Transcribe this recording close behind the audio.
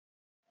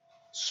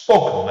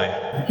Spoken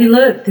Label. He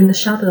lurked in the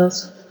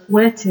shadows,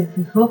 waiting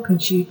and hoping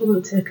she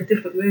wouldn't take a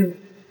different route.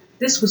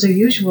 This was a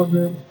usual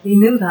room. He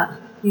knew that.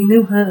 He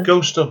knew her.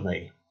 Ghost of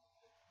Me,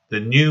 the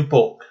new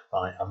book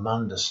by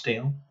Amanda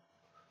Steele,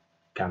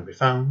 can be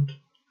found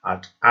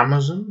at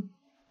Amazon,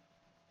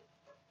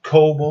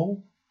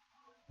 Kobo,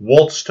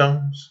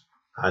 Waterstones,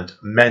 and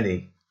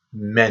many,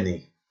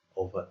 many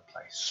other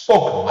places.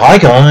 Hi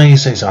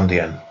guys, it's Andy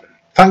N.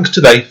 Thanks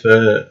today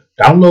for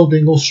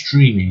downloading or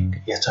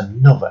streaming yet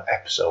another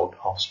episode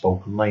of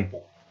Spoken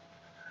Label.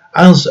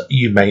 As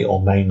you may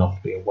or may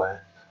not be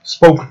aware,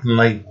 Spoken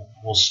Label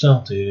was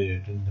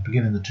started in the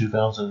beginning of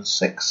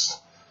 2006,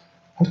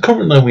 and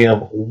currently we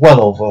have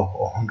well over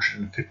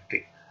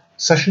 150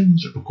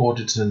 sessions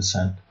recorded since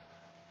then.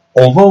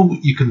 Although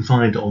you can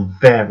find it on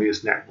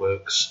various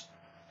networks,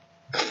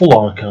 the full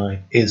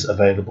archive is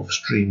available for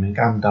streaming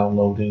and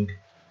downloading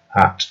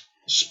at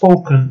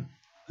Spoken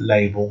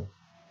Label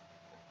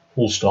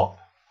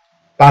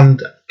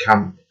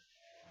bandcamp.com.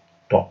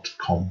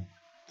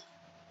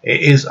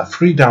 It is a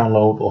free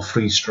download or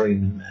free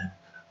streaming there,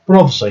 but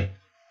obviously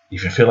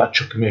if you feel like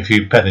chucking me a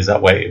few pennies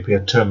that way, it'd be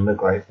eternally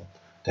grateful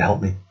to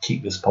help me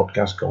keep this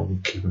podcast going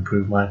and keep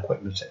improving my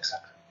equipment,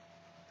 etc.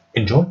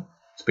 Enjoy.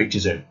 Speak to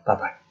you soon. Bye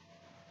bye.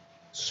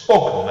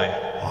 Spoken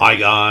Label. Hi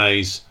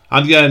guys,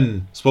 and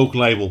again, Spoken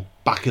Label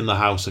back in the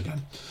house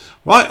again.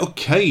 Right,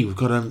 okay, we've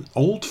got an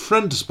old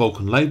friend of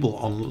Spoken Label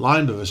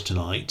online with us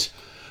tonight,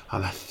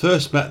 and I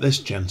first met this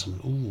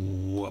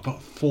gentleman about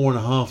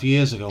 4.5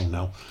 years ago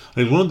now.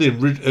 And he's one of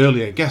the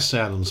earlier guests I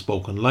had on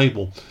Spoken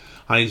Label,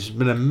 and he's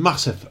been a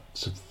massive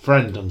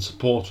friend and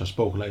supporter of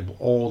Spoken Label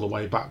all the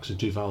way back to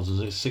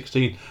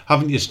 2016,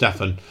 haven't you,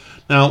 Stefan?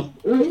 Now,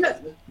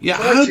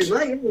 it's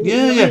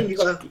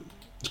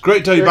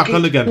great to have you back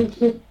on again.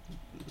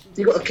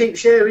 You've got to keep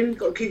sharing.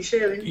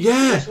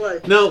 Yeah.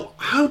 Now,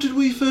 how did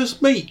we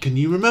first meet? Can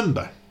you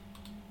remember?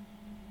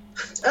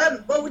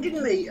 Well, we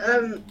didn't meet.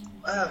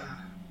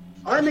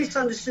 I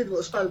misunderstood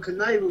what Spoken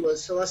Label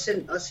was, so I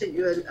sent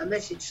you a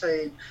message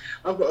saying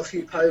I've got a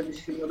few poems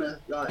if you want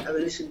to have a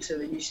listen to.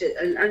 And you said,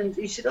 and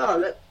he said,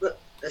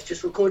 let's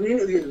just record an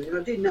interview. And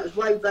I did. And that was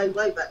way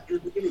back in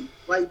the beginning,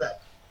 way back.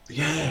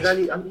 Yeah.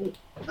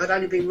 I'd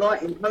only been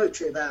writing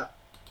poetry about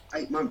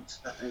 8 months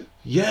back then.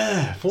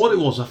 Yeah, for what it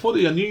was. I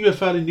knew you were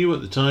fairly new at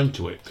the time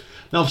to it.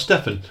 Now,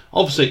 Stefan,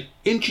 obviously,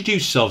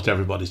 introduce yourself to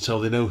everybody so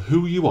they know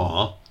who you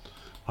are,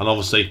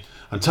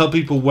 and tell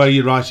people where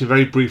your writing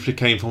very briefly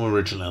came from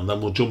originally, and then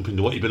we'll jump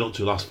into what you've been up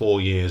to the last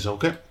 4 years,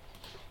 okay?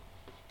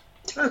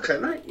 Okay,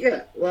 mate,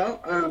 yeah.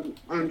 Well,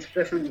 I'm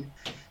Stefan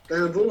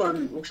Gamble.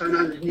 I'm also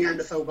known as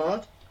Neanderthal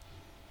Bard.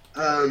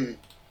 I'm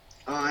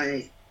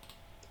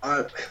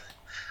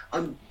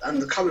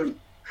the current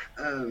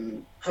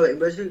poet in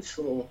residence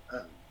for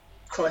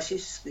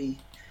Crisis, the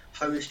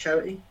homeless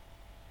charity.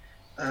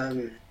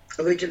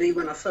 Originally,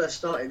 when I first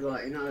started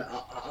writing,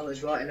 I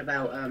was writing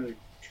about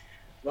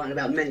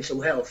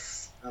mental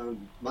health,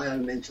 my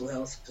own mental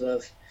health,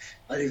 because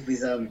I live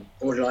with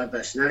borderline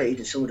personality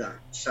disorder.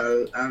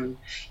 So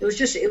it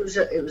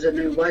was a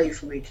new way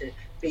for me to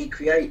be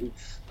creative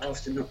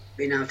after not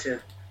being able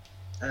to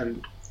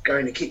go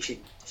in the kitchen.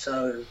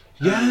 So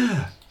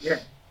yeah.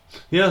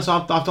 Yes,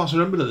 I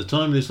remembered at the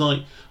time. And it's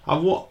like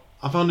what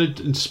I found it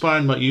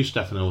inspiring about you,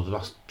 Stefan, over the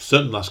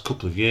last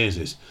couple of years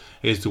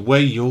is the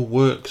way your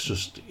work's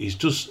just.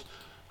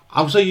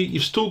 I would say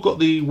you've still got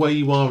the way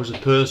you are as a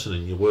person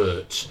in your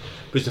words,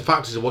 but it's the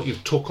fact is what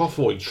you've took off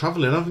for. You're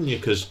travelling, haven't you?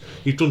 Because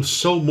you've done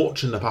so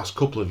much in the past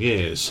couple of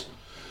years.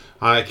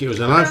 Like it was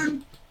a nice.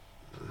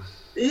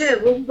 Yeah,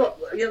 well,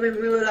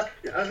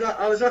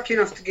 I was lucky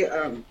enough to get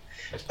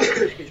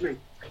excuse me,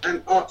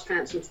 Arts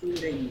Council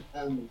funding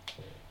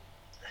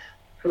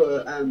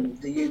for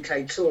the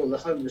UK tour, the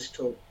homeless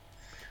tour,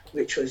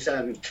 which was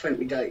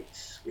 20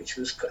 dates, which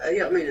was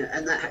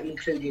and that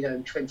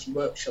included 20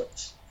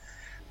 workshops.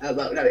 It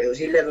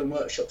was 11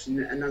 workshops and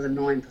another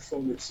 9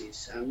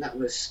 performances. That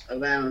was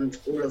around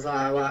all of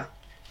our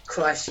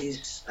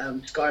crisis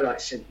skylight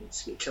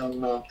centres, which are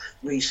our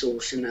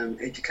resource and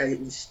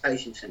education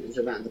centres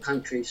around the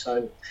country.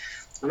 So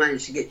I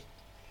managed to get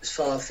as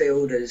far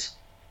afield as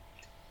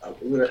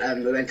we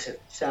went to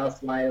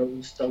South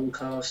Wales,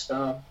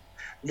 Doncaster,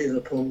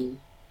 Liverpool,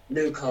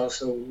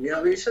 Newcastle. You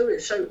know what I mean?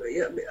 So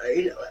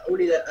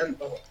only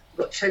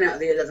got 10 out of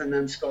the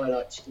 11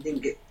 skylights. We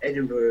didn't get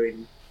Edinburgh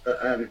in, but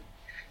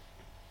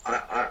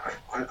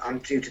I'm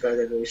due to go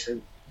there very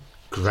soon.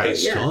 Great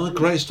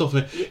stuff.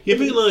 You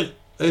think like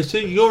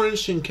you're an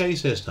interesting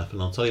case here,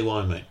 Stefan. I'll tell you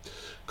why, mate.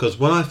 Because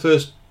when I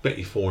first met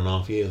you 4 and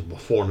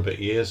a bit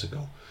years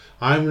ago,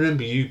 I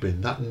remember you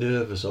being that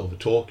nervous over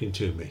talking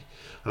to me,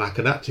 and I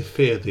can actually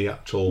feel the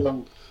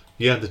actual.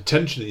 Yeah, the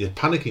tension that you're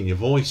panicking your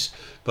voice,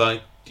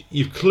 but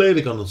you've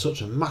clearly gone on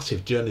such a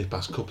massive journey the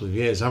past couple of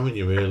years, haven't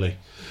you, really?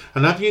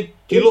 And do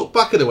you look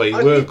back at the way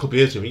you were a couple of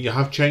years ago? You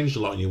have changed a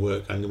lot in your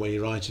work and the way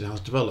your writing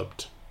has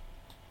developed.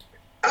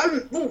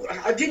 Well,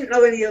 I didn't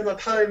know any of my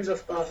poems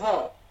off by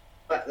heart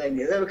back then.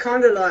 They were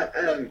kind of like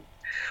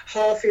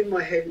half in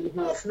my head and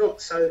half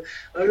not. So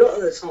a lot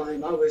of the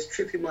time I was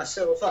tripping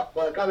myself up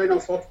by going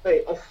off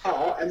beat, off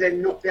heart, and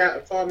then not be able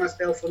to find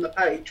myself on the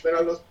page when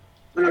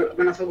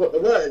I forgot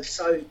the words.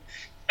 So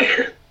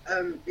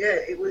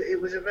it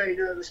was a very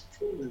nervous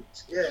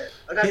performance. Yeah,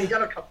 I'd only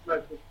done a couple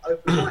of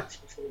open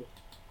mics before.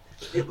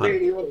 It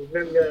really was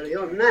very early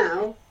on.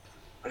 Now,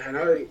 I don't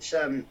know. It's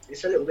a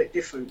little bit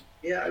different.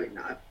 Yeah, I mean,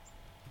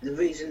 the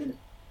reason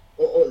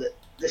or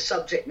the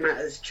subject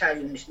matter's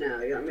changed now.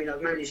 You know what I mean?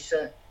 I've managed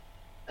to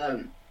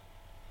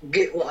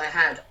get what I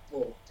had,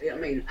 or you know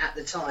what I mean, at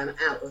the time,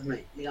 out of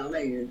me. You know what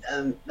I mean?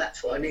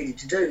 That's what I needed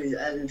to do,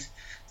 and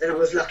then I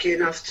was lucky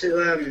enough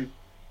to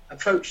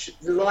approach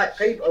the right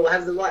people, or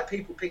have the right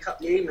people pick up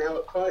the email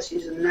at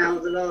Crisis. And now,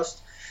 the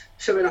last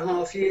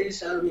 2.5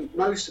 years,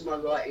 most of my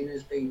writing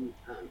has been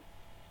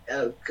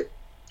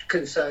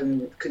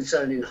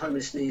concerning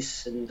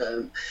homelessness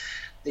and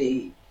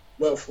the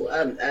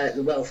welfare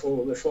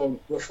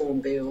reform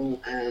bill,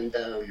 and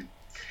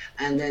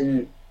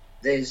then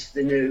there's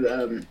the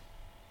new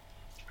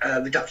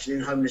reduction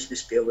in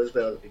homelessness bill as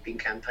well that we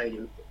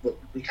campaigned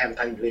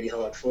really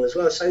hard for as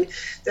well. So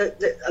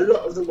a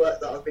lot of the work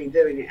that I've been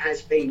doing, it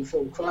has been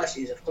for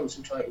Crisis. I've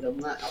concentrated on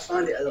that. I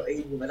find it a lot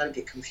easier. I don't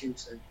get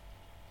confused then.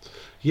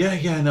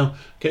 Yeah, no,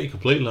 get you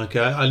completely. Like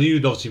I knew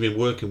you'd obviously been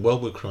working well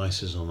with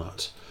Crisis on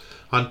that.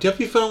 And have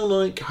you found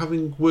like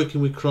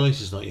working with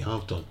Crisis like you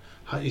have done?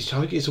 I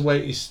think it's a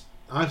way.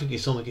 I think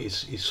it's something.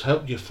 It's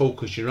helped you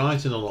focus your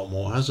writing a lot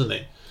more, hasn't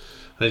it?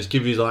 And it's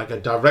given you like a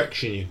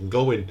direction you can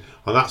go in,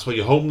 and that's where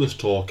your homeless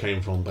tour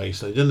came from,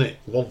 basically, didn't it?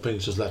 One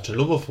thing's just led to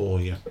another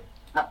for you.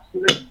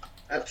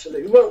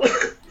 Absolutely. Well,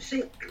 you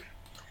see,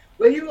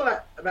 when you write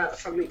about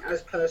something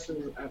as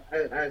personal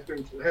as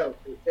mental health,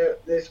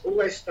 there's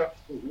always stuff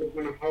that you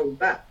want to hold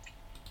back.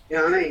 You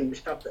know what I mean?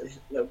 Stuff that is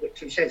a bit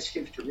too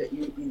sensitive to, that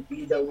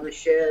you don't want to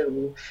share,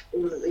 or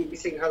that you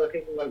think other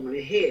people won't want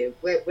to hear.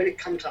 When it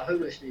comes to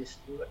homelessness,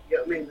 you know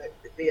what I mean?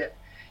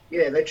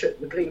 They took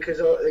the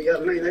blinkers off. You know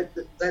what I mean?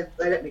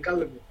 They let me go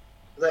with it.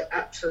 They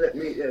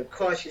absolutely,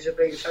 Crisis have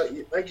been so.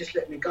 They just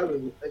let me go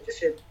with it. They just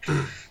said, you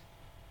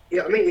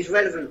know what I mean? It's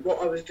relevant.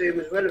 What I was doing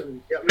was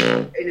relevant. You know what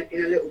I mean?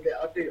 In a little bit,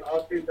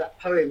 I'll do that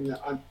poem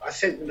that I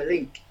sent them a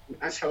link.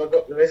 That's how I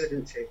got the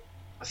residency.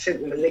 I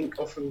sent them a link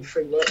offering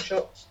free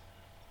workshops.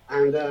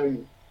 And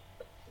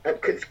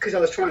because I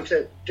was trying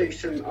to do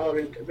some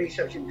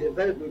research and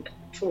development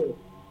tour,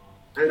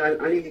 and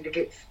I needed to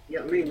get, you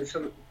know what I mean,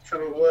 some of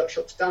my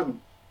workshops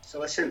done.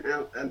 So I sent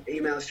out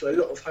emails to a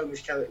lot of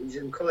homeless charities,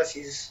 and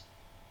Crisis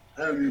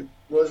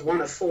was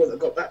one of 4 that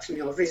got back to me.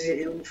 I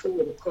visited all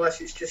 4, but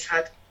Crisis just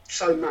had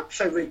so much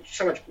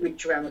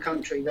reach around the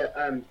country that,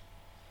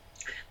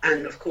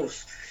 and of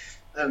course,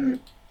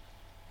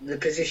 the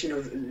position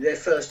of their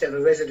first ever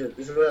resident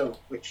as well,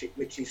 which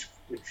is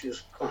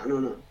quite an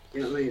honour.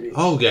 You know what I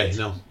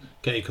mean?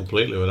 Get you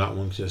completely with that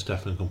one, because it's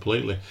definitely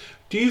completely.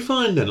 Do you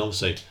find then,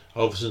 obviously,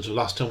 since the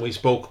last time we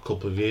spoke a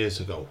couple of years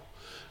ago,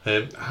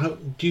 how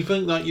do you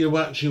think that you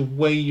actually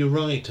way you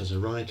write as a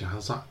writer,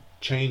 has that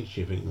changed?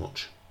 Do you think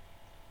much?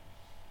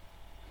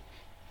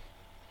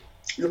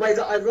 The way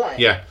that I write.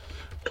 Yeah,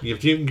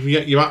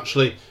 you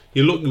actually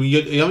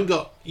you haven't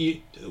got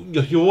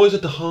you're always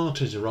at the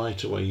heart as a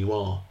writer where you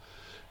are.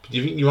 But do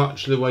you think you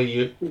actually where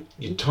your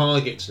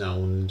targets now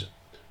and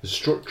the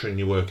structure in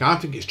your work? I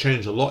think it's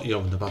changed a lot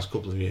over the past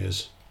couple of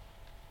years.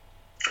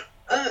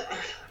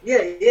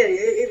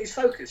 It's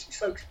focused. It's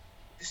focused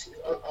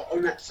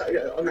on that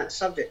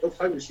subject of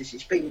homelessness.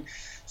 It's been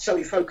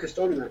solely focused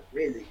on that,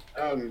 really.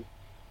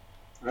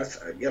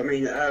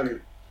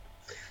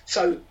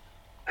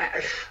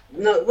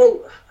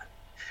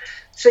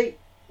 See,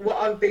 what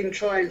I've been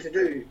trying to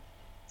do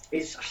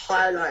is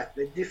highlight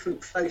the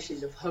different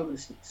faces of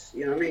homelessness.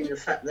 You know what I mean? The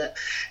fact that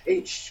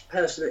each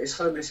person that is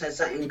homeless has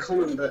that in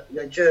common, but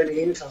their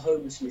journey into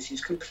homelessness is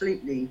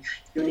completely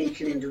unique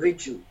and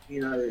individual.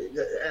 You know,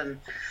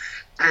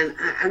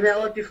 and there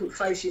are different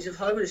faces of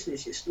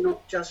homelessness. It's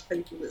not just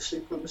people that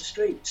sleep on the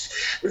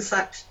streets. In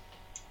fact,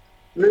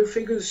 new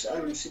figures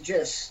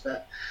suggest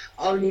that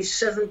only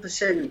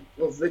 7%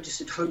 of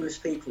registered homeless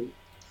people,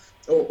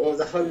 or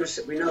the homeless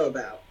that we know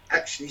about,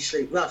 actually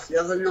sleep rough. The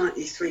other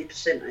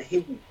 93% are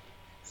hidden.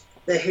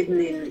 They're hidden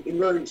in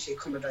emergency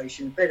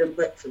accommodation, bed and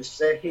breakfast.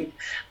 They're hidden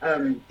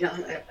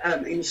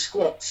in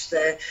squats.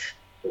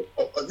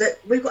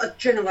 We've got a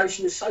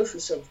generation of sofa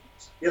surfers.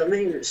 You know what I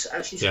mean? It's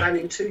actually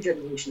spanning 2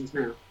 generations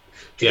now.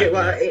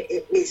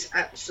 It's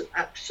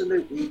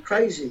absolutely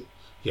crazy.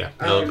 Yeah,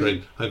 no,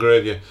 I agree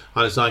with you.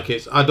 And it's like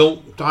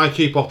I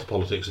keep off the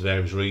politics for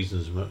various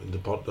reasons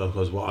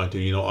because what I do,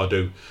 you know what I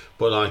do.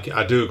 But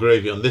I do agree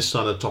with you on this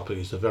side of the topic.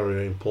 It's a very,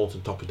 very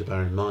important topic to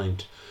bear in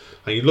mind.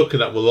 And you're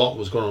looking at what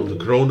was going on with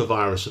the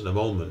coronavirus at the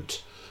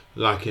moment.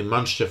 Like in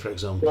Manchester, for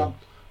example,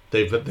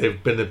 they've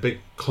been a big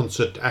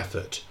concert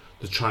effort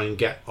to try and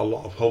get a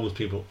lot of homeless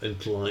people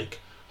into like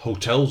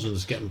hotels and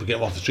just get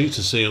them off the streets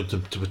and see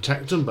them to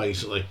protect them,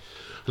 basically.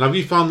 And have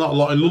you found that a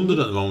lot in London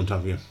at the moment?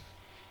 Have you?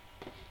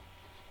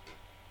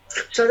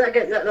 So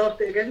that last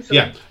bit again. Sorry.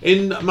 Yeah,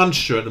 in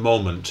Manchester at the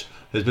moment,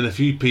 there's been a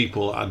few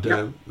people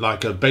and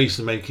like are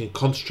basically making a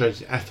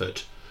concentrated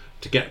effort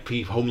to get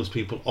homeless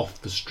people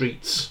off the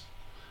streets.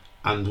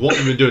 And what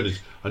they've been doing is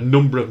a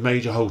number of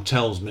major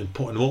hotels have been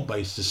putting them up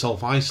basically to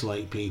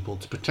self-isolate people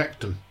to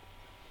protect them.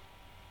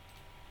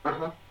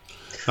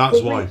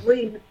 That's why.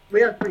 We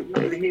have something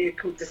over here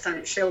called the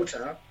Thanet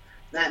Shelter,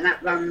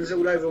 that runs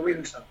all over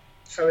winter.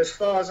 So as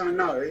far as I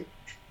know,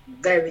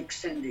 they're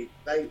extended.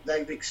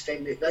 They've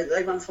extended.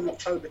 They run from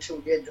October till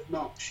the end of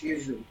March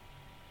usually.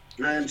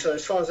 And so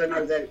as far as I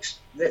know, they're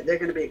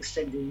going to be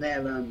extending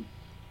the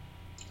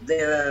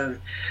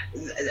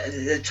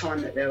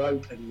time that they're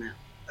open now.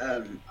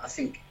 I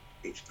think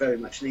it's very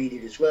much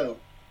needed as well.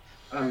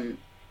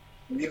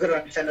 You've got to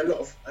understand a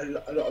lot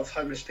of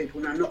homeless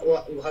people now. Not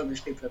all homeless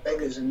people are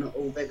beggars, and not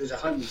all beggars are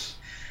homeless.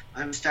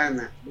 I understand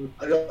that.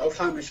 A lot of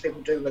homeless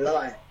people do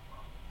rely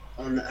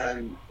on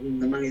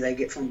the money they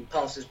get from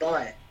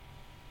passers-by,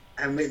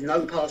 and with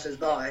no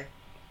passers-by,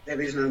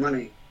 there is no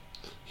money.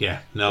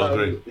 Yeah, no, I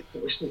agree.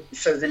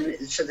 So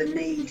the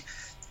need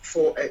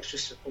for extra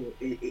support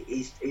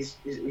is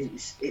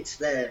it's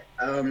there.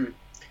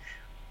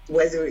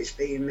 Whether it's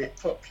being met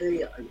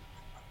properly,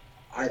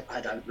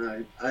 I don't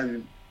know.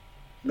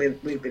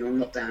 We've been on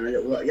lockdown a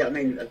little while. Yeah, I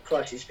mean,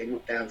 Christchurch's been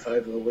locked down for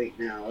over a week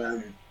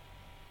now.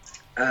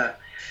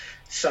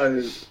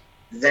 So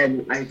they're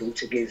not able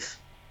to give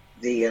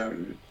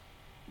the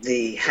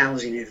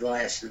housing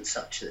advice and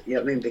such. You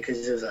know what I mean?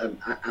 Because of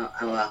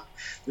our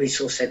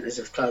resource centres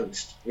have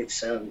closed.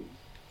 It's there's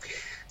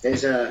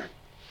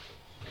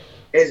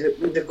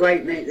going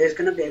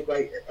to be a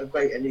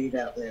greater need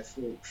out there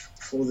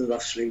for the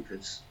rough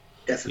sleepers,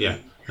 definitely. Yeah,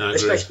 no, I agree.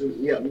 Especially,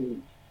 you know what I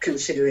mean,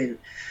 considering.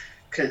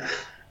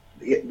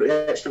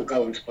 Let's not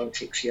go on to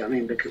politics. You know what I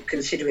mean? Because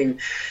considering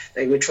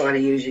they were trying to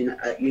using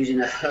a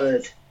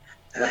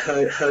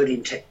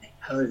herding technique,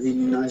 herd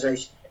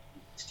immunisation.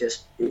 It's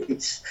just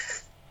it's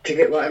to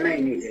get what I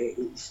mean.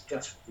 It's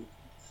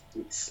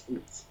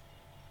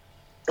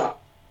but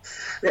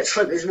let's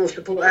hope there's more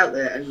support out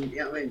there, and you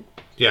know what I mean.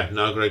 Yeah,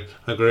 no, I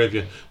agree with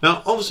you.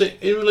 Now, obviously,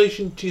 in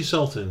relation to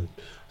yourself then,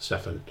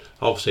 Stefan,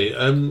 obviously,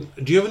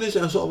 do you have any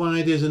sort of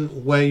ideas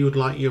on where you would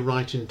like your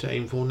writing to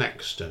aim for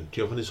next? And do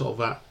you have any sort of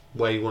that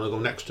where you want to go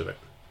next to it?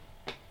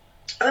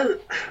 I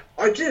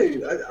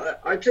do.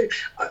 I do.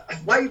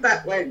 Way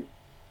back when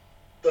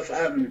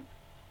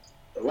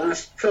I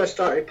first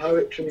started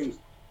poetry,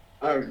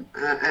 and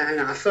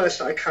I first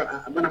started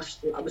when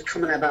I was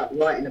coming about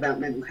writing about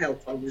mental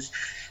health, I was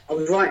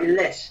writing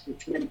less,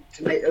 which meant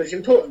to me it was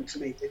important to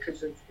me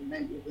because it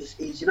meant it was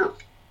easing up.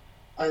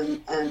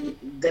 And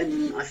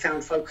then I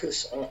found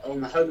focus on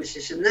the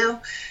homelessness, and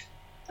now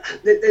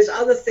there's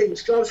other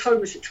things. Because I was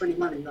homeless at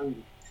 21 in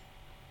London,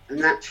 and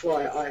that's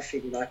why I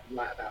figured I could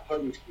write about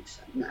homelessness.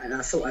 And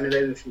I thought I knew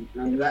everything,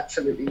 and I knew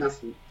absolutely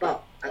nothing.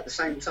 But at the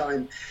same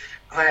time,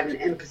 I had an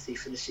empathy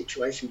for the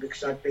situation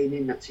because I'd been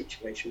in that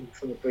situation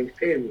for a brief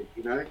period.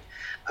 You know,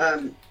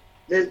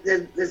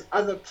 there's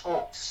other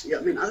parts. You know,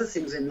 I mean, other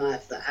things in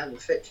life that have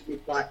affected me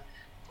quite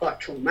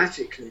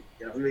traumatically.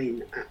 You know what I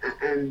mean?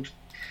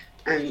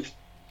 And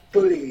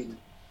bullying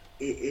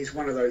is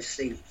one of those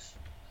things,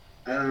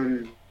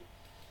 and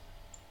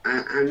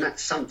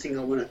that's something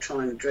I want to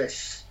try and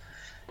address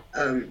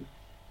from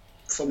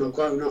a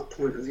grown-up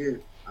point of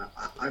view.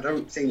 I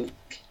don't think,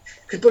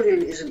 because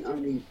bullying isn't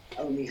only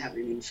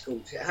happening in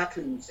schools; it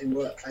happens in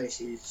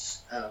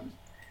workplaces, and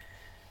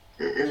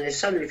there's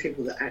so many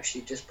people that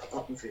actually just put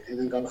up with it and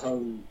then go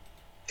home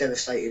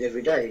devastated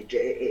every day.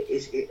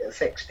 It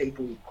affects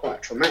people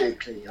quite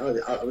traumatically.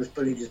 I was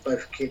bullied as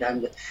both a kid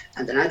and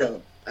an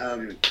adult.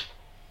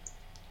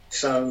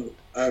 So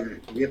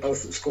we're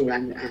both at school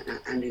and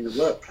in the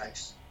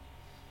workplace,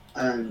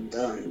 and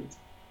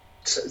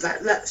so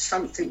that's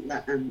something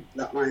that I'm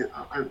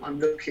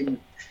looking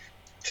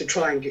to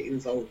try and get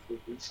involved with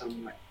in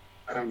some way.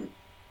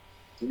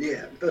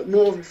 Yeah, but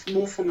more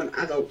from an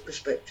adult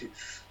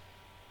perspective.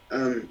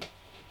 Yeah.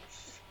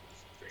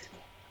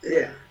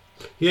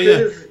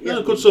 Yeah.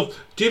 Good stuff.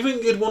 Do you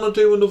think you'd want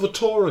to do another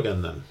tour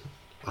again then,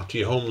 after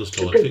your homeless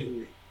tour?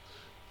 Do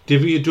you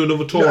think you'd do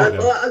another tour again?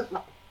 Well,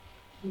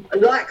 I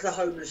like the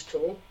homeless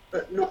tour,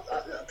 but not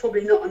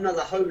probably not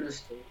another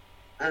homeless tour.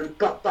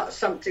 But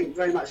something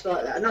very much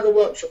like that. Another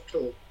workshop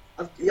tour.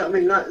 You know what I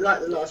mean,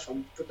 like the last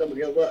one,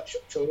 predominantly a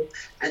workshop tour.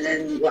 And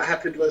then what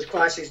happened was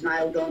Crisis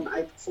nailed on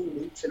a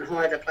performance and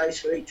hired a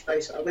place for each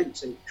place that I went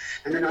to.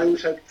 And then I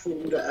also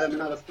performed at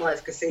another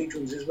 5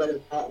 cathedrals as well as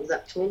part of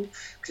that tour,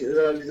 because it was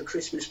over the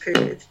Christmas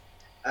period.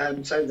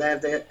 So they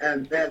have their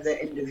end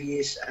of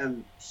year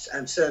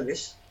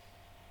service.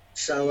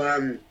 So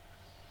I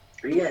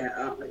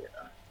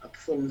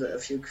performed at a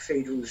few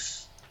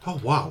cathedrals. Oh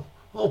wow!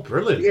 Oh,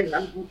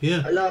 brilliant!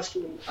 Yeah. Last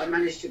year I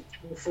managed to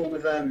perform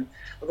with I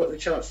got the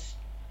chance,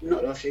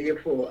 not last year, year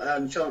before,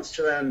 chance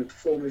to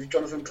perform with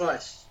Jonathan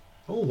Price.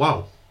 Oh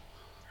wow!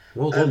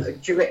 Well done.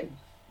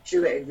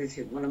 Duetted with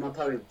him, one of my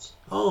poems.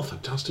 Oh,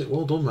 fantastic!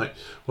 Well done, mate.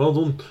 Well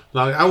done.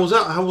 Like, how was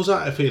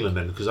that a feeling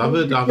then? Because I've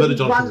heard of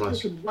Jonathan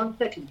Price. One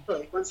second.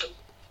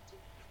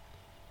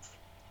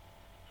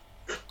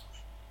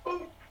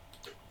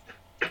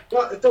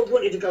 Well, the dog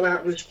wanted to go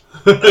out and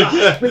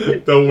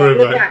Don't worry,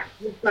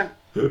 mate.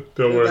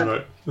 Don't worry,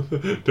 mate.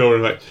 Don't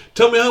worry, mate.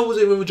 Tell me, how was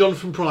it with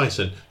Jonathan Price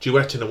and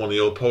duetting on one of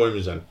your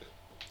poems then?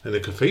 In the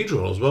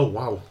cathedral as well,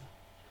 wow.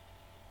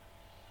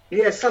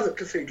 Yeah, Southwark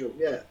Cathedral,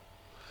 yeah.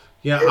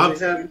 Yeah,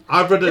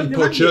 I've read it in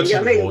Port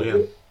Churchill before,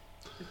 yeah.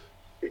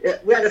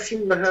 We had a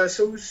few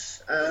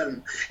rehearsals.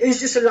 He was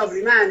just a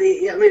lovely man.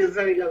 A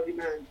very lovely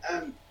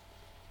man.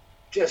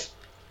 Just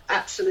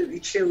absolutely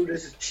chilled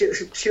as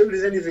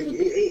anything.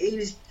 He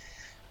was.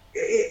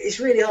 It's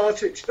really hard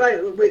to explain.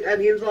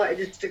 And he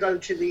invited us to go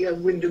to the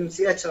Wyndham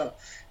Theatre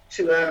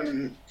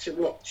to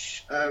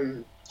watch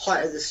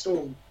Height of the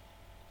Storm,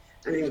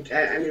 and he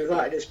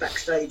invited us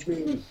backstage.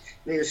 Me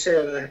and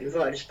Sarah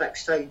invited us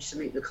backstage to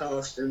meet the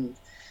cast, and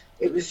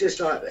it was just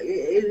like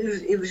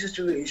it was just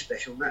a really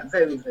special night,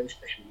 very very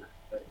special night.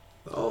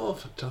 Oh,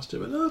 fantastic!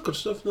 No, good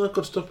stuff,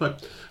 mate.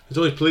 It's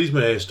always pleased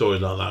me to hear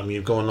stories like that. I mean,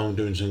 you've gone along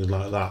doing things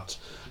like that,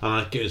 and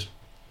I guess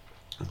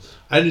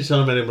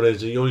anytime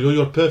anybody's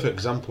you're a perfect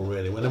example,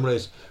 really. When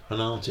anybody's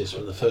an artist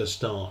from the first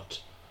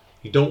start,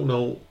 you don't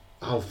know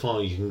how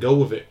far you can go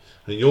with it.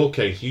 And in your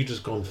case, you've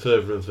just gone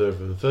further and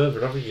further and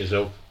further, haven't you?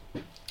 So,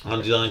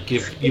 and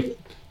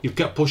you've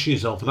kept pushing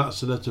yourself, and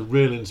that's a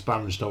really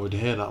inspiring story to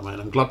hear that, mate.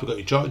 I'm glad we got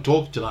you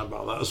talking tonight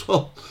about that as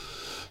well.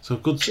 So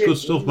good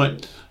stuff,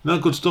 mate. No,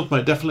 good stuff,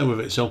 mate. Definitely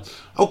with it. So,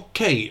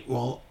 okay.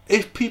 Well,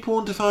 if people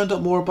want to find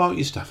out more about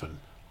you, Stefan,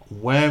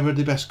 where are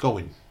they best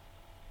going?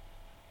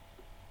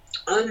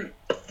 I'm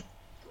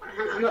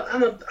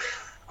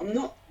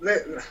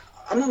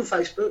on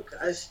Facebook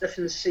as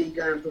Stefan C.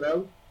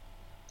 Gambrell.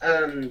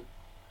 And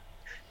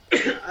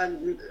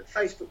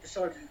Facebook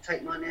decided to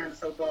take my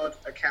Neanderthal Bard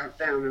account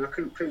down, and I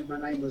couldn't prove my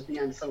name was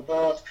Neanderthal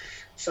Bard,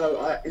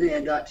 so in the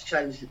end I had to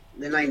change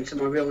the name to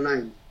my real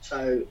name.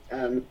 So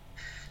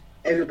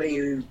everybody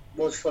who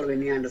was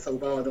following Neanderthal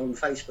Bard on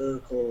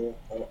Facebook or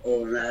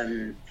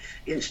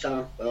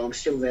Insta, well, I'm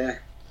still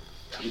there.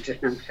 I'm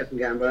just now Stefan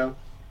Gambrell.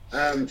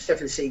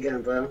 Stefan C.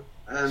 Gambrell.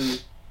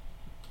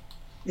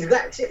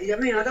 That's it. I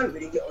mean, I don't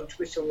really get on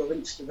Twitter or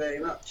Insta very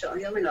much. I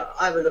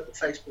have a look at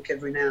Facebook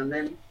every now and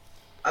then.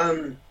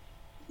 I'm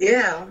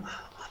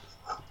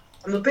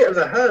a bit of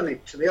a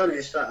hermit, to be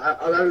honest. I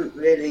don't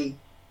really.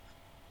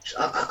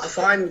 I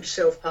find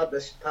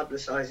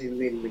self-publicising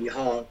really, really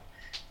hard.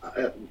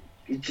 Do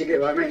you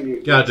get what I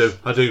mean? Yeah,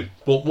 I do.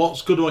 But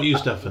what's good about you,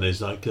 Stefan, is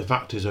like the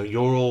fact is that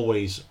you're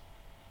always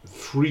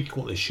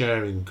frequently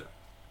sharing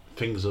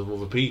things of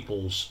other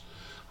people's,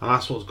 and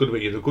that's what's good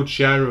about you. You're a good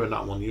sharer in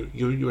that one.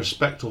 You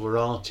respect other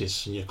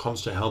artists, and you're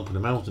constantly helping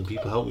them out, and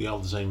people help you out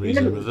for the same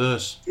reason in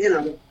reverse.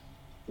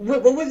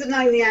 Well, with the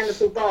name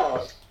Neanderthal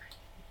Bard,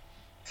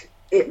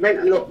 it meant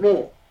a lot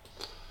more,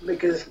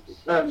 because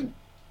the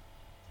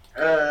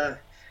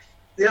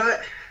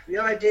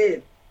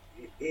idea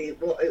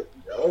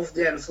of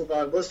Neanderthal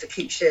Bard was to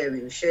keep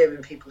sharing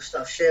people's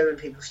stuff.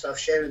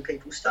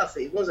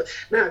 It was a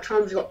amount of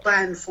times I got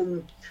banned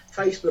from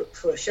Facebook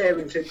for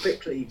sharing too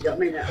quickly. You know what I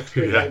mean? That was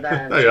 3-day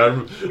ban. Hey, I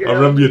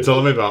remember you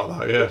telling me about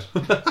that. Yeah.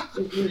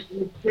 It was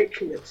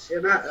ridiculous.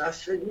 I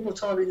spent more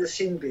time in the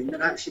sin bin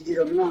than I actually did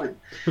online.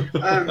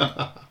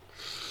 I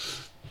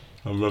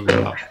remember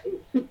that.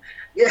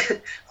 Yeah.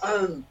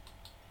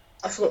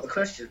 I forgot the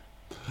question.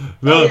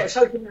 No.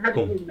 So can you have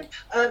it with me?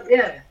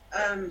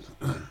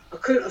 I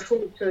couldn't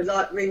afford to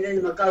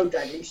rename my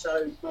GoDaddy,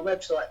 so my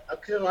website, I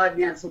could have had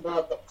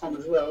neanderthalbard.com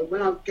as well.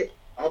 When I'll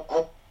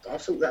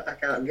sort that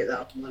back out and get that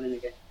up and running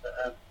again.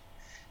 But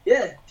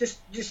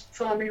just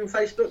find me on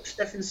Facebook,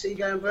 Stefan C.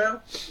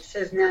 Gambrell. It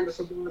says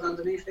Neanderthal Bard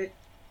underneath it.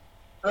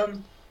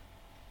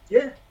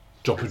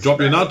 Drop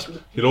your nod.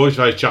 You're always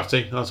very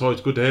chatty. That's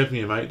always good to hear from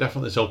you, mate.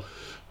 Definitely. So,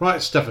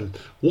 right, Stefan,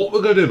 what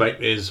we're going to do,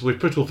 mate, is we've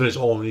pretty well finished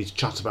all we need to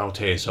chat about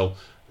here. So,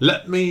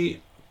 let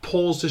me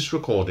pause this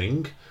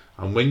recording,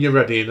 and when you're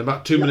ready, in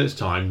about 2 minutes'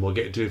 time, we'll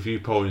get into a few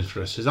poems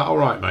for us. Is that all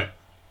right, mate?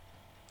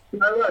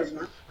 No worries,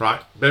 mate.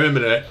 Right, bear with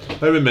me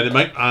a minute,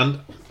 mate,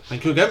 and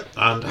thank you again.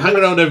 And hang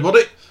around,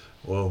 everybody.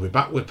 We'll be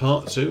back with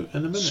part 2 in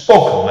a minute.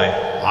 Spoken,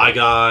 mate. Hi,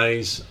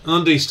 guys.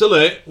 Andy's still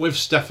here with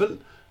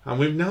Stefan, and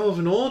we now have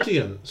an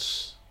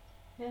audience.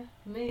 Yeah,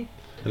 me.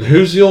 And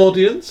who's the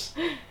audience?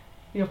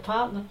 Your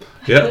partner.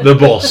 Yeah, the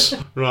boss.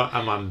 Right,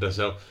 Amanda.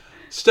 So,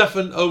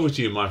 Stefan, over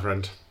to you, my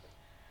friend.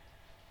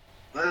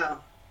 Wow,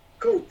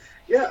 cool.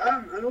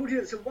 Yeah, an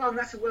audience of one.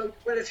 That's a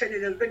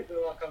well-attended event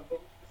where I come from.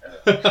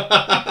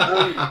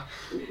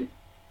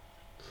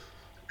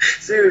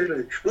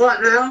 Seriously,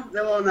 right now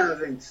there are no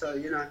events, so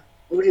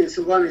audience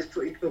of one is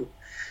pretty cool.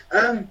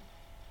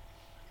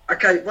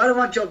 Okay, one of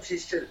my jobs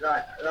is to,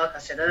 like I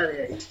said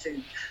earlier, is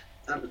to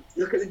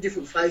look at the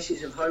different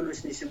phases of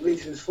homelessness and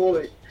reasons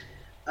for it.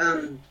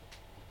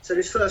 So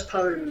this first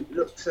poem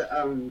looks at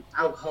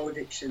alcohol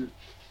addiction,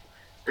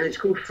 and it's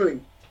called Free.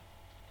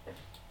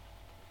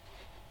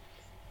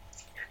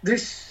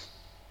 This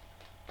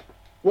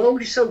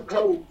world is so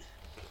cold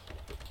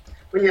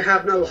when you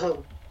have no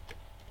hope.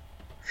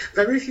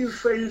 Very few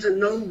friends and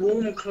no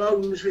warm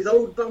clothes, with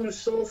old bones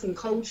sore from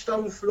cold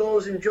stone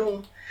floors and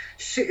jaw.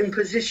 Sit in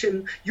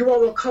position, you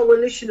are a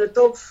coalition of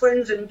dog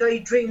friends and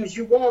daydreams.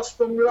 You are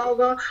sprung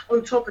lager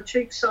on top of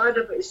cheap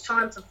cider, but it's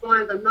time to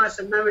find a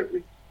nicer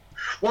narrative.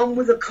 One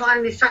with a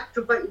kindness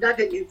activated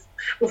additive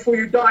before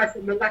you die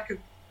from the lack of...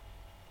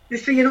 You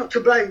see, you're not to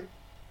blame.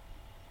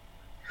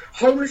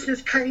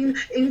 Homelessness came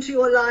into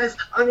your life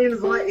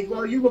uninvited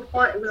while you were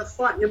fighting with a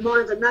fight in your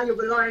mind, and now you're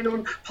relying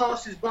on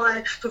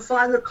passers-by to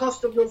find the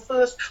cost of your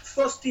first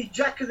frosty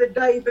jack of the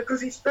day,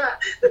 because it's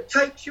that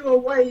takes you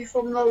away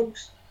from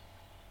those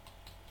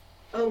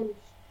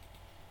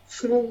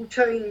small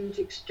change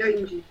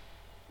exchanges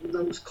and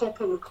those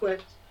copper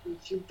requests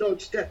which you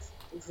dodge death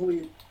before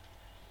you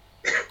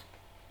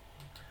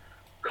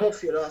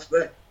cough your last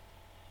breath.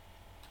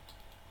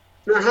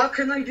 Now, how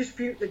can they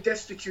dispute the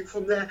destitute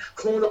from their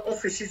corner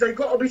offices? They've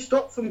got to be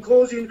stopped from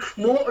causing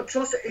more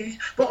atrocities,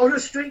 but on a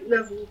street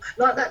level,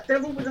 like that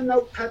devil with a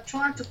notepad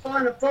trying to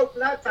find a broke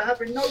lad for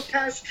having no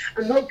cash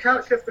and no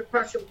couch left to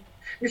crash on.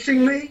 You see,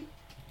 me,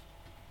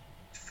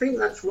 I think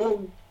that's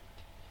wrong.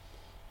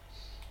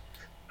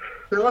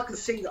 Now, I can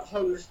see that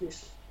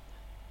homelessness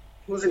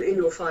wasn't in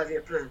your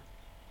 5-year plan.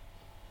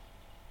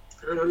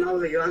 And I know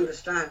that you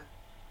understand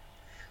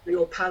that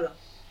your palate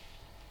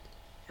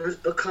has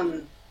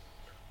become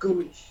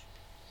gooish.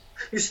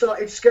 You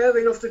started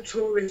scaring off the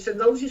tourists and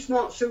those in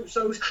smart suits,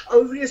 those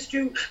overly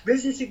astute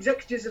business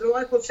executives that are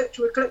like set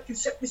to a collective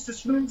set list of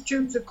smooth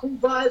tunes and cool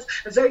vibes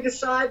as they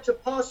decide to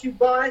pass you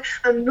by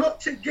and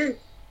not to give.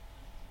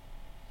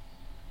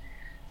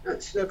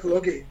 That's their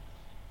prerogative.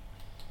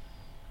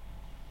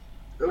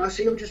 And I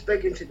see I'm just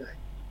begging today.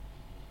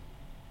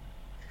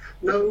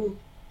 No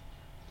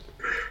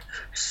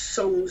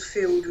songs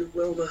filled with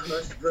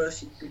well-rehearsed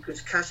verses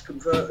because cash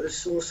converters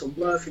saw some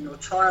worth in your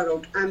tired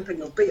old amp and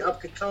your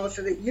beat-up guitar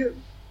so that you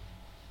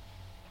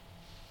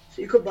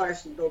could buy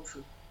some dog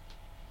food.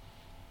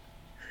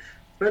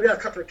 Maybe a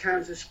couple of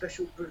cans of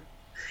special brew.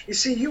 You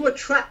see, you were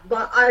trapped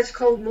by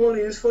ice-cold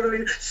mornings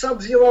following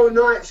sub-zero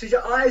nights as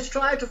your eyes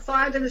tried to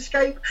find an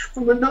escape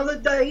from another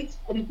day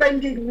on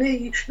bended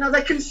knee. Now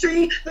they can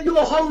see that you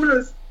are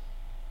homeless.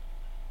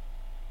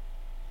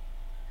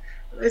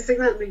 They think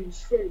that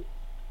means free.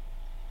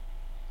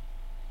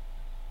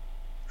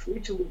 Free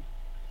to win.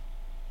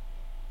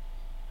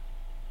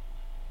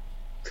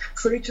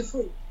 Free to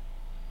free.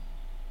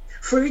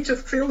 Free to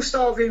feel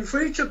starving.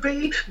 Free to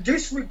be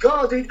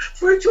disregarded.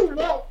 Free to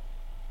what?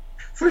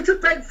 Free to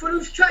beg for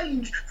loose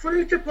change.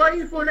 Free to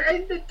pray for an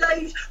end of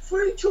days.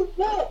 Free to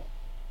what?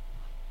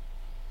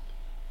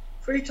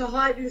 Free to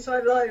hide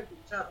inside libraries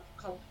out of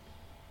cold.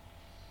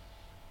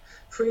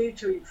 Free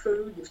to eat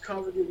food that's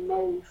covered in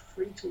mold.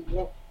 Free to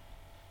what?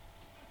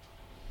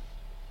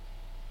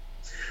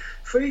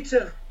 Free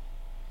to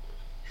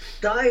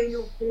die in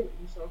your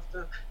 40s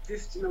after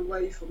drifting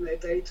away from their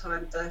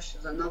daytime dash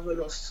as another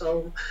lost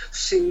soul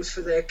sings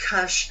for their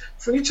cash.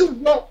 Free to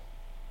what?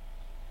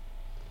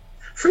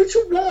 Free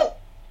to what?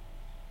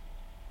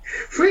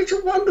 Free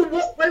to wonder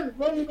what went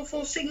wrong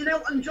before singing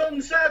Elton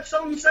John's sad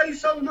song Say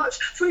So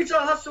Much. Free to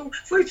hustle,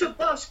 free to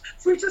bust,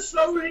 free to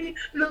slowly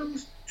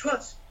lose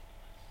trust.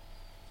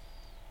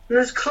 And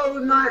as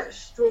cold nights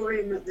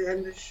storing at the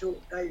end of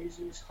short days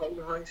in this whole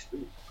high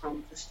street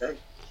come to stay.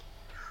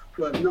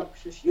 For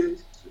obnoxious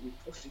youths and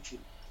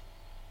prostitutes.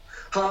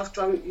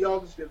 Half-drunk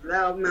yobs with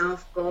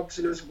loud-mouthed gobs,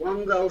 and as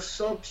one girl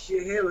sobs,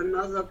 you hear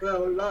another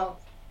girl laugh.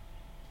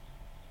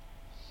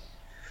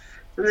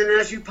 And then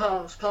as you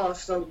pass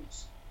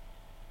those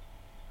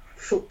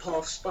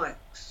footpath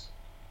spikes,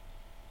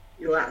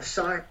 you're out of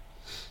sight,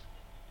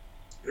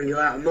 and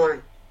you're out of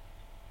mind.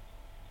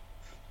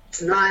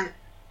 Tonight,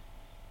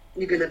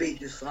 you're going to be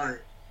just fine.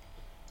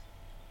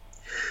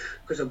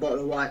 Because a bottle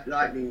of white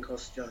lightning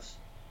costs just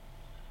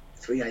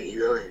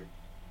 $3.89.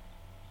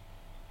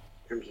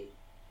 Thank you.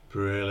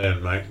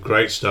 Brilliant, mate.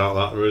 Great start.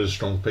 That really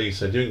strong piece.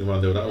 They didn't come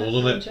on do that,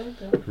 wasn't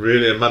it?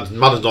 Really, Mad's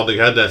nodding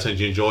head there saying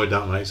you enjoyed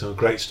that, mate. So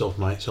great stuff,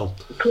 mate. So,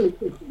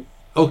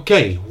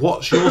 okay,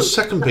 what's your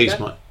second piece,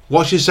 mate?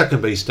 What's your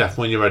second piece, Steph?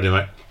 When you're ready,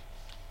 mate.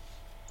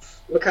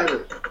 Okay,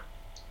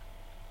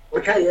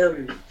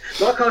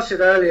 like I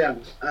said earlier,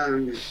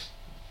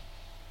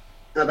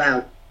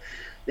 about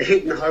the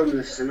hidden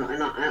homeless, and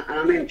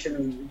I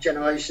mentioned the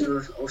generation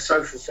of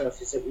social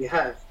surfers that we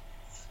have.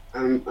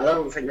 I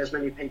don't think there's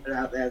many people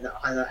out there that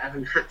either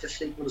haven't had to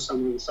sleep on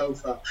someone's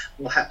sofa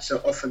or had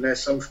to offer their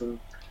sofa,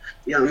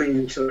 you know what I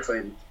mean, to a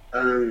friend.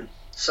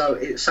 So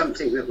it's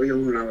something that we all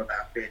know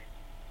about,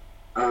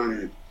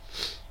 really.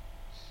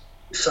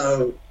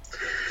 So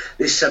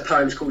this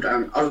poem's called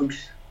Ode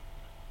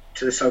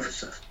to the Sofa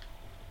Surfer.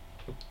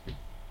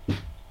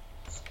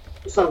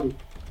 So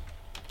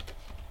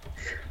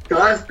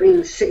I've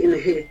been sitting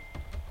here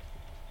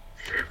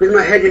with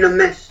my head in a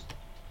mess,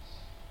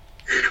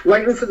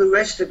 waiting for the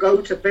rest to go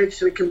to bed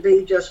so it can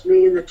be just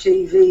me and the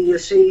TV. You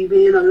see,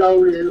 being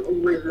alone isn't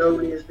always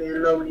lonely, as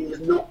being lonely is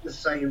not the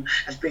same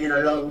as being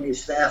alone.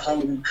 It's their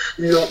home,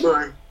 not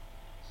mine.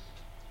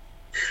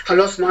 I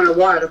lost mine a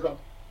while ago.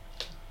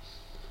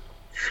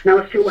 Now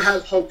I still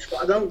have hopes,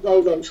 but I don't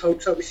roll those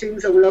hopes up. It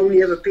seems there will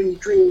only ever be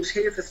dreams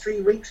here for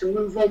 3 weeks and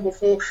move on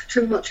before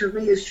too much of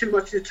me is too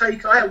much to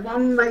take. I am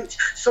one mate's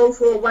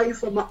sofa away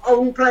from my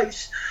own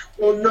place,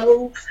 or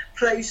no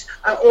place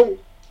at all.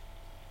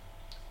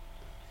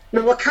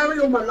 Now I carry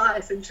all my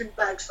life in 2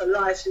 bags for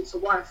life since the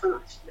wife and I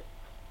split.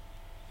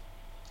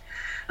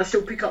 I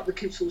still pick up the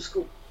kids from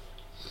school,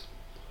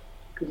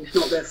 because it's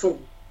not their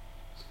fault.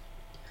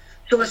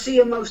 So I see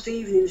them most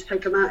evenings,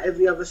 take them out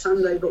every other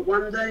Sunday, but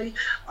one day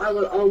I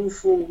will own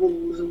 4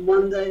 walls, and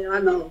one day I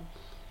know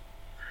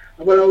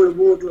I will own a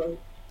wardrobe.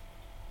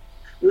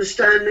 I will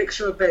stand next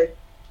to a bed.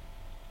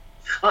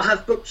 I'll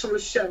have books on a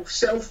shelf,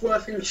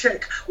 self-worth in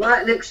check,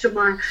 right next to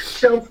my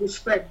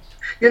self-respect.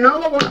 You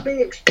know, I won't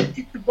be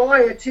expected to buy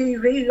a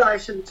TV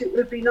license. It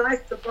would be nice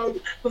to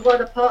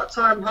provide a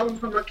part-time home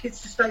for my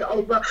kids to stay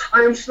over.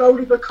 I am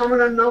slowly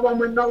becoming a no one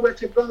with nowhere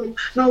to go,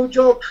 no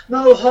job,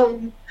 no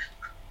home.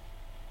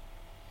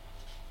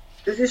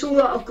 Is this all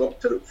that I've got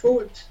to look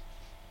forward to?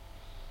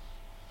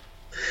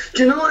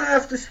 Do you know I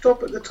have to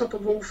stop at the top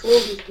of all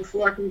 4s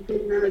before I can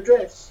fill in an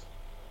address?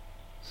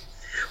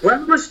 Where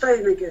am I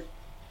staying again?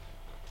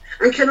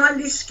 And can I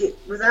risk it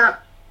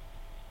without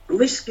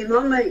risking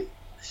my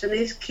mates and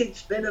his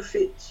kids'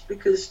 benefits,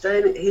 because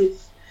staying at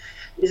his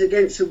is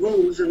against the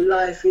rules and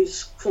life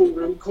is cruel,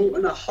 and I'm caught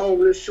in a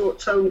hole of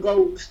short-term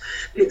goals.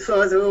 A bit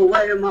further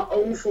away, and my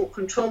own thought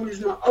control is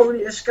my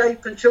only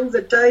escape until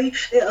the day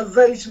it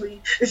evades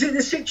me. Is it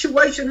the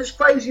situation that's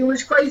crazy, or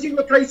is crazy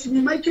replacing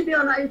me, making me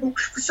unable,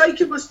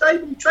 forsaking my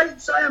stable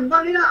traits? I am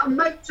running out of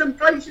mates and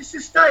places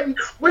to stay.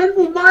 When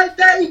will my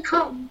day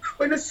come,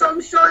 when the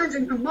sun shines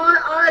into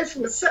my eyes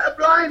from a set of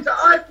blinds that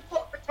I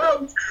forgot to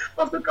close,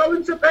 after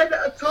going to bed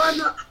at a time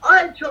that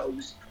I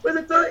chose, where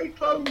the dirty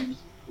clothes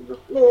on the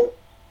floor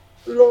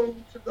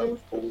belong to those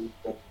born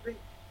for me?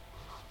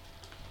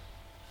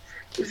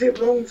 Is it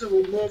wrong to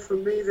want more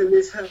from me than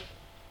this hell?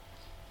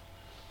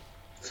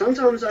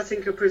 Sometimes I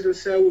think a prison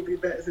cell would be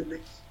better than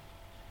this,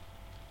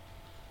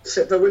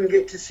 except I wouldn't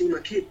get to see my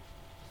kid.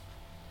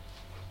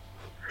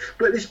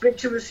 But this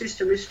bituminous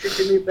system is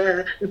stripping me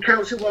bare. The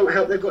council won't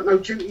help, they've got no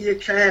duty of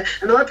care.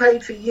 And I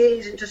paid for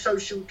years into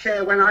social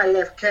care when I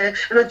left care.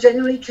 And I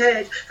genuinely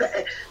cared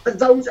for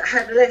those that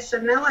had less.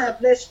 And now I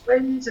have less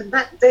friends. And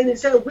back then,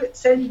 instead of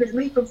wit's end, with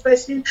me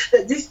confessing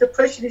that this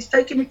depression is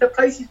taking me to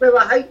places where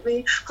I hate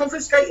me,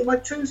 confiscating my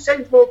 2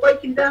 cents while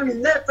breaking down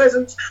in their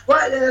presence,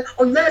 right there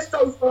on their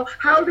sofa.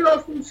 How did I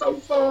fall so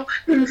far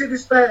into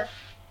despair?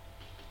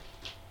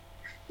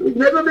 It was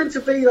never meant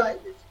to be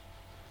like this.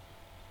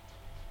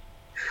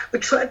 A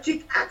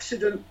tragic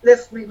accident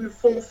left me with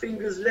 4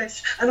 fingers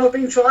less, and I've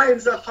been trying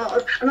so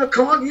hard, and I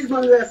can't use my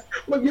left.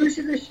 What use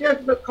is a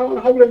chef that can't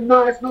hold a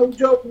knife? No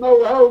job,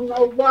 no home,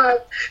 no wife.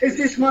 Is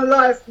this my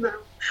life now?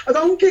 I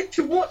don't get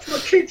to watch my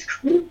kids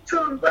walk,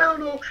 turn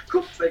round, or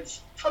cook French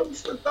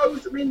toast for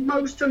those that mean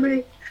most to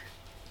me.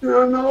 And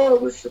I know I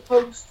was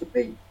supposed to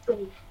be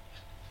gone.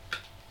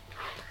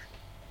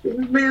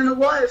 Me and the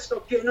wife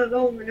stopped getting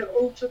along, and it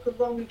all took a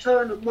wrong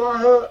turn, and my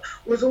hurt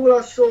was all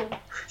I saw.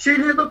 She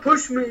never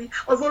pushed me.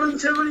 I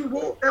voluntarily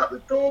walked out the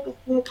door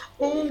before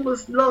all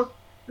was lost,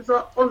 because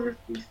I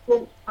honestly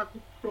thought I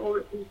could claw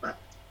it all back.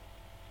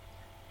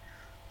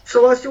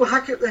 So I still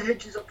hack at the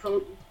hedges I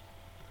planted,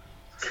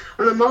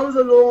 and I mow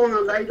the lawn I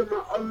laid on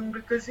my own,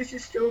 because this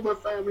is still my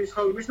family's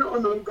home. It's not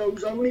a no-go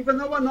zone, even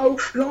though I no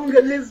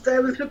longer live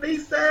there. And to be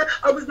fair,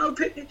 I was no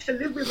picnic to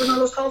live with, and I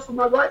lost half of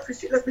my right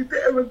fist. It left me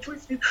bitter and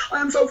twisted.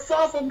 I am so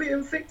far from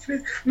being fixed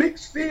with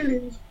mixed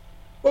feelings,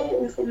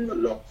 brought from the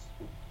loss.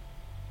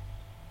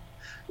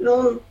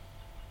 No,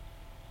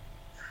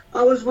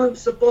 I was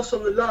once the boss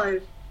on the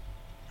line.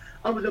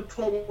 I was a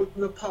problem from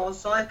the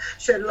past. I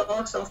shed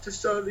last after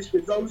service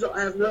with those that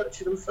I have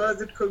nurtured and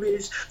furthered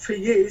careers for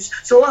years.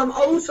 So I'm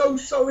oh so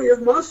sorry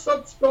if my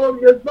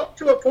sub-story has got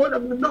to a point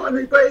of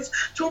monotony, but it's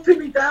chopping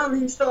me down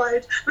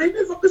inside. Maybe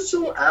if I could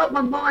sort out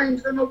my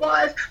mind, then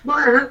arrive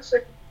my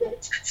hand-second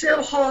thoughts. See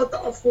how hard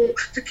that I fought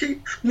to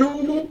keep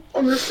normal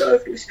on the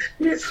surface.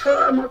 It's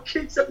her and my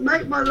kids that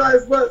make my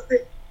life worth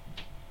it.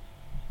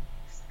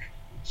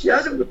 She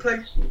hasn't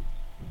replaced me.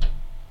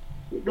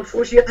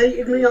 Before she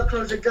hated me, I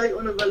closed the gate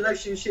on a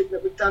relationship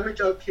that would damage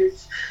our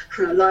kids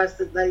and a life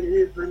that they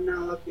live, and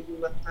now I've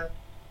given that back.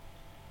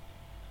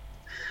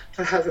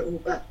 To have it all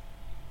back.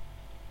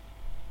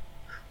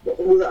 But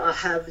all that I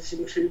have is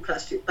in 2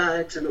 plastic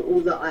bags, and all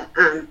that I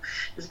am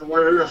is a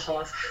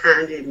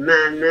 1.5-handed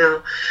man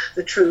now.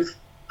 The truth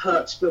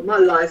hurts, but my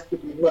life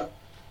could be worse.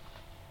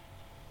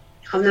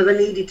 I've never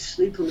needed to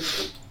sleep on the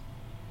street.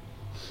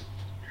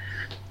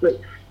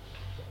 But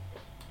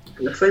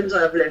the friends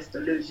I have left are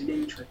losing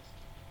interest.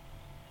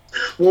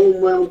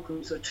 Warm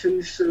welcomes are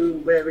too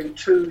soon, wearing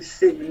too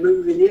thin,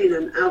 moving in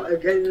and out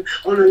again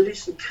on a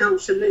list of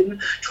counselling,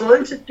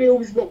 trying to deal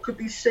with what could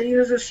be seen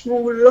as a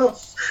small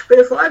loss. But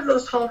if I'd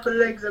lost half a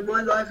leg, then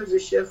my life as a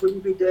chef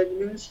wouldn't be dead,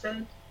 and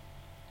instead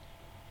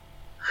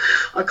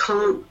I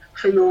can't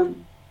cling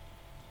on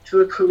to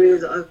a career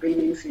that I've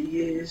been in for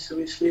years, so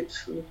it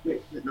slips from a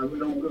grip that no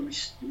longer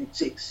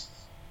exists.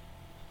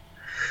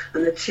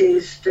 And the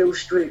tears still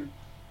stream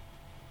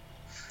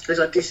as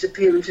I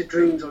disappear into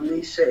dreams on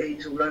these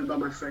cities all owned by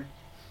my friend.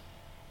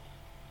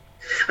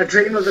 I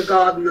dream of the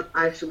garden that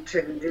I shall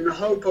tend in the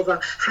hope of a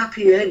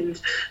happy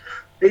end,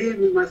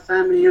 being with my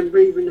family and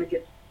breathing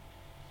again.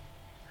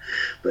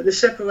 But the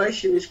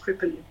separation is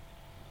crippling.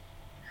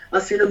 I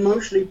feel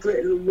emotionally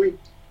brittle and weak.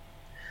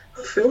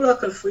 I feel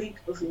like a freak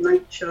of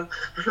nature,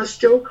 and I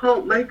still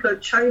can't make her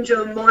change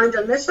her mind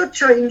unless I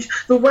change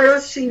the way I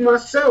see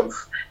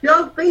myself. Yeah,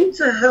 I've been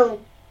to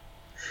hell,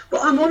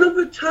 but I'm on a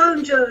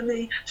return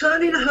journey,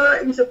 turning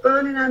hurt into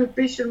burning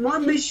ambition. My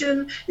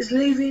mission is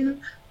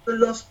leaving the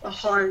lost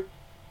behind.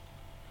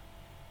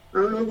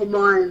 No longer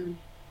mine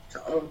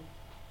to own.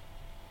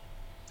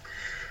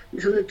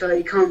 Until the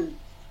day comes,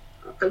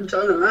 I can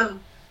turn around.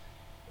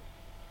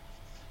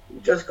 You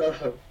just go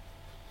home.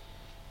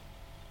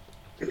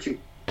 Thank you.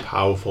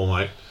 Powerful,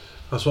 mate.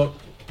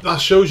 That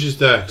shows you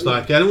there. It's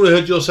like anyone who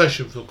heard your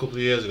session from a couple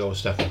of years ago,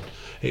 Stefan,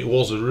 it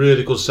was a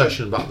really good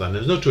session back then.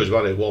 There's no choice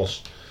about it. It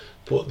was.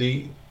 But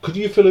could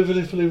you feel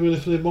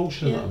really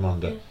emotional, that,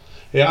 Amanda?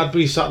 Yeah, I'd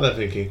be sat there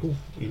thinking, "Ooh,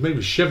 you made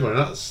me shiver,"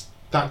 and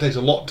that takes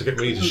a lot to get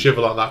me to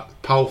shiver like that.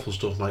 Powerful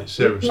stuff, mate.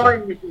 Seriously. I'm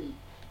crying with you.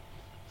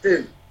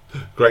 Dude.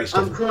 Great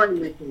stuff. I'm crying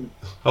with you.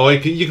 Oh, you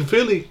can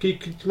feel it. You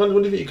can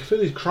feel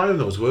he's crying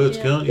those words,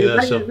 can't you?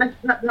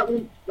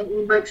 That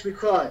one makes me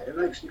cry. It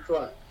makes me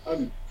cry.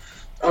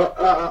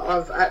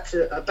 I've had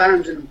to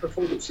abandon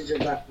performances of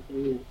that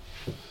before.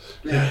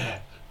 Yeah.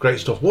 Great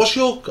stuff. What's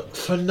your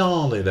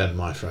finale then,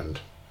 my friend?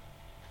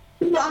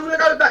 Well, I'm going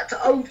to go back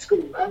to old school.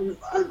 One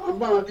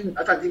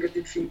I don't think I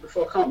did for you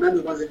before. I can't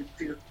remember the ones I did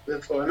for you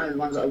before. I know the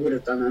ones that I would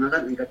have done, and I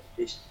don't think I did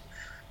this.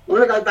 I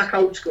want to go back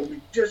old school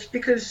just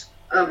because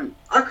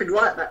I could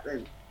write back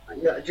then.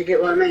 Do you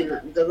get what I mean?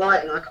 The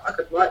writing, I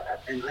could write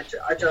back then.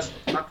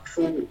 My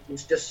performance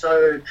was just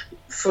so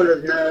full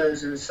of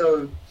nerves and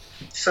so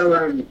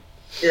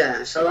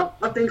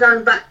I've been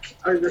going back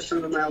over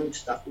some of my old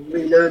stuff and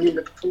relearning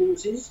the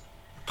performances.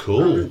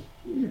 Cool.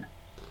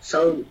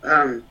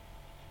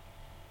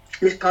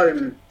 This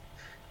poem,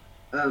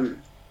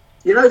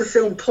 you know the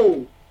film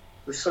Paul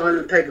with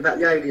Simon Pegg about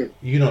the alien?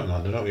 You know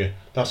it, don't you?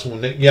 That's the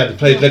one. Yeah, they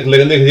played.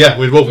 Yeah,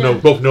 we both know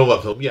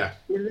that film. Yeah.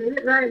 The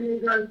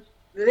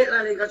little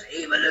alien goes,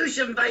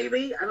 "Evolution,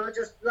 baby," and I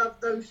just love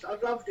those. I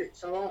loved it,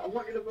 so I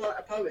wanted to write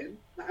a poem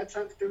that had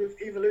something to do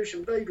with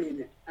evolution, baby,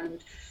 in it,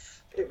 and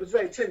it was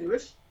very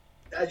tenuous,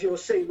 as you'll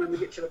see when we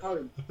get to the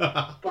poem.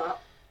 But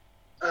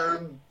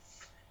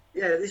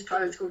this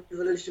poem's called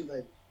Evolution,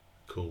 baby.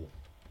 Cool.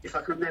 If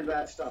I can remember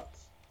how it starts.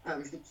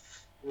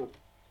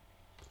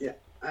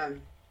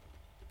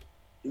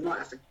 You might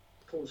have to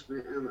pause for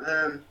a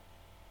minute.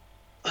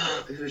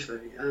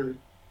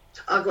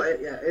 I've got it,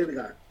 yeah, here we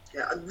go.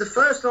 Yeah, the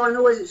first line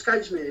always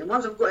escapes me, and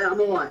once I've got it, I'm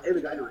alright. Here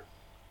we go, anyway.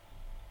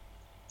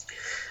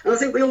 And I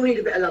think we all need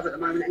a bit of love at the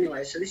moment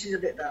anyway, so this is a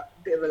bit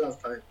of a love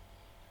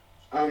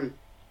poem.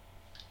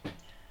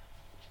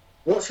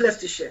 What's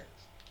left to share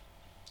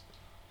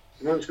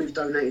once we've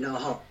donated our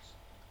hearts?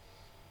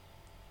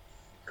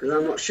 Because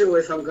I'm not sure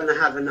if I'm going to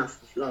have enough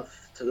love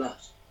to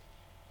last.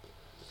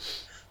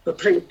 But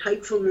please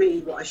take from me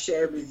what I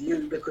share with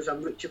you, because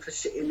I'm richer for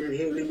sitting and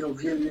hearing your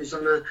views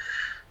on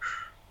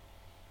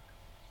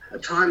a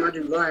time I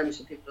do rhymes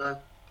to people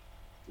I've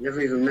never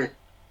even met.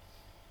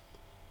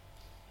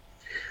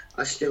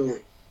 I still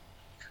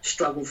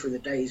struggle through the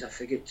days I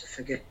forget to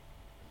forget.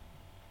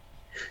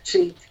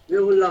 See,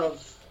 real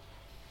love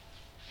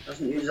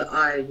doesn't use the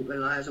eye, it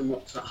relies on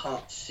what the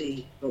heart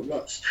see, but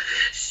what's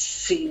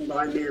seen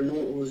by mere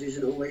mortals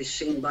isn't always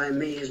seen by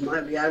me, as my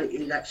reality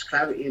lacks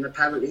clarity, and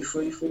apparently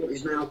free thought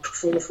is now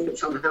forethought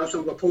somehow, so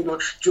I'm going to pull my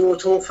jaw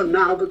taut for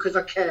now because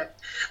I care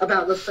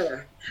about the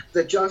fair,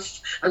 the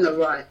just and the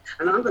right,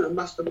 and I'm going to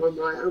muster my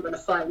mind, I'm going to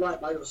fight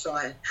right by your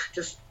side,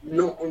 just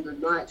not on the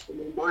nights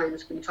when my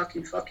mind's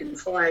Kentucky fucking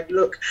fried.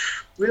 Look,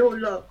 real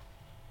love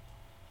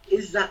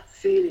is that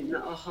feeling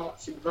that our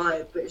hearts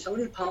imbibe, but it's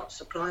only part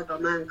supplied by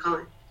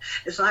mankind.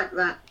 It's like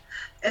that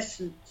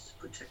essence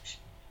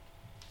protection.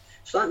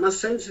 It's like my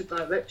sense of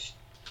direction.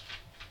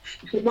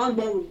 My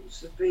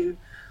morals have been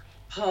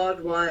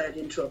hardwired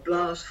into a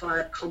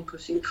blast-fired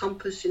compass,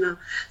 encompassing a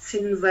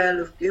thin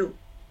veil of guilt,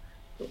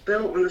 but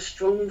built on a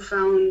strong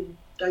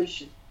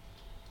foundation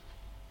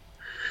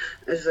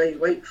as they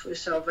wait for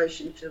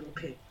salvation to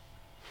appear.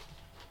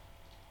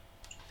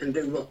 And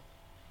do what?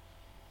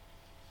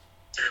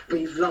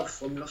 Breathe love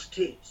from lost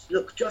tears.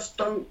 Look, just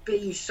don't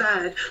be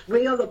sad.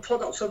 We are the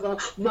products of our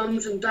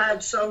mums and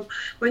dads. So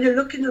when you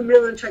look in the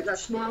mirror and take that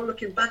smile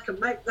looking back and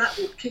make that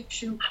what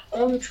keeps you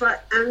on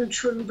track and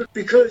true,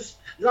 because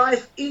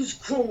life is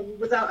cruel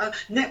without a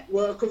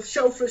network of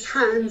selfless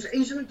hands,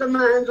 easing the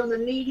demands on the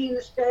needy and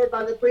the scared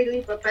by the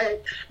greedily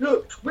prepared.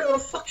 Look, we're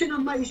fucking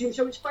amazing,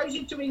 so it's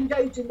crazy to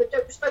engage in the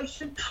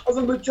devastation of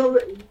a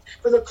majority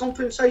for the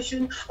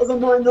compensation of a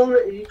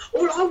minority.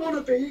 All I want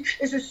to be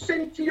is a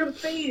sentient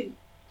being.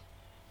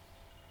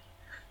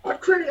 I'd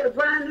create a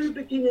brand new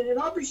beginning, and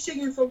I'll be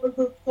singing from the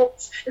good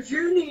pots. If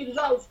you need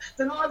love,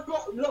 then I've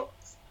got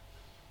lots.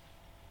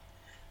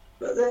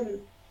 But then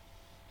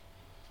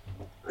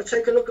I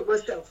take a look at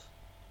myself,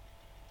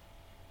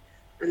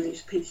 and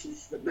these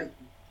pieces that make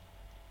me.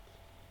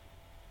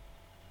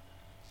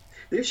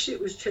 This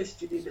shit was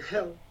tested in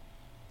hell.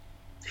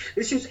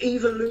 This is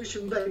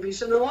evolution, baby.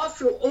 So now I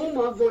fill all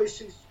my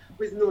voices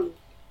with knowledge.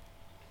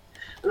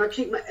 And I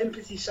keep my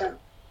empathy sound.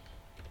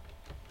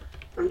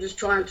 I'm just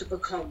trying to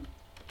become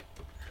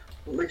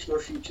what makes my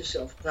future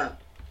self proud.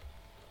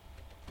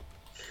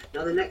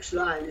 Now the next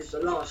line is the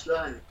last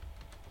line.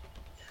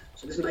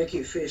 So let's make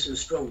it fierce and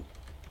strong.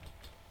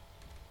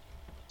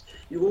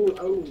 You all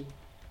own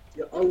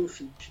your own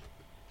future.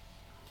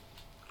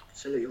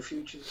 So let your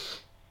futures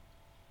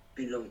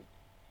belong.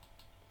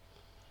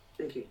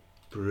 Thank you.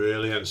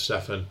 Brilliant,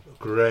 Stefan.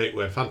 Great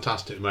way.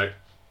 Fantastic, mate.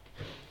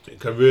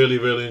 I really,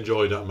 really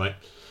enjoyed that, mate.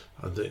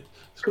 I think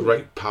it's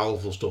great,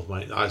 powerful stuff,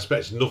 mate. I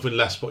expect nothing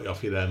less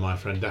off you there, my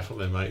friend.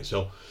 Definitely, mate.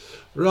 So,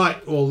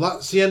 right. Well,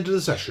 that's the end of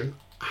the session.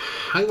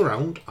 Hang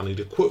around. I need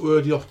a quick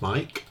word off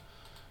mic.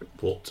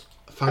 But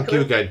thank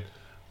you again.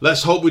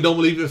 Let's hope we don't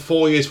leave it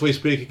 4 years before we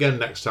speak again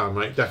next time,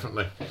 mate.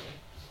 Definitely.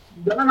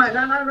 No, mate.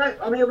 No.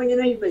 I'm here when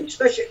you need me.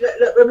 Especially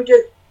look, when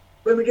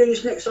we do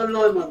this next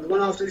online one, the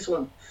one after this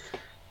one.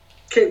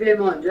 Keep me in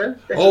mind, yeah?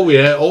 Definitely. Oh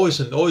yeah, always.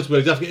 We'll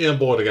definitely get you on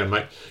board again,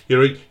 mate.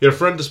 You're a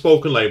friend of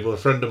Spoken Label, a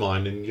friend of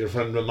mine, and you're a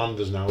friend of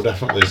Amanda's now,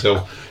 definitely.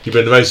 So you've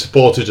been very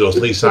supportive to us.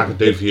 Least I can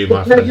do for you,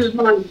 my friend. The pleasure's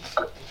mine.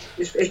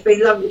 It's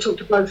been lovely to talk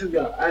to both of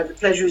you. The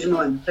pleasure is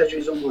mine. The pleasure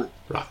is all mine.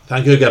 Right,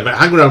 thank you again, mate.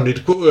 Hang around, need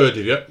a quick word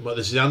of you. But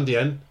this is Andy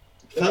N.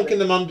 Thanking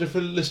Amanda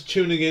for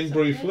tuning in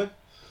briefly.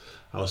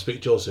 I will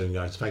speak to you all soon,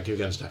 guys. Thank you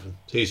again, Stefan.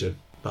 See you soon.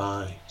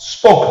 Bye.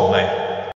 Spoken Label.